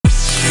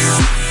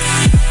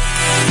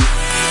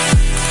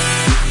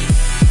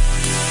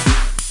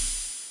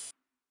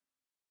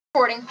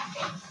recording,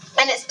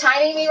 and it's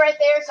timing me right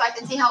there so I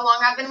can see how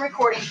long I've been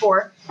recording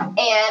for. And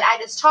I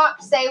just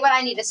talk, say what I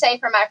need to say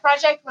for my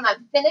project. When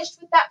I'm finished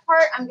with that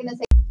part, I'm going to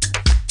say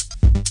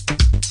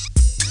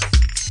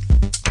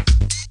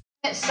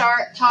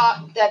start,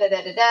 talk, da da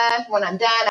da da da. When I'm done,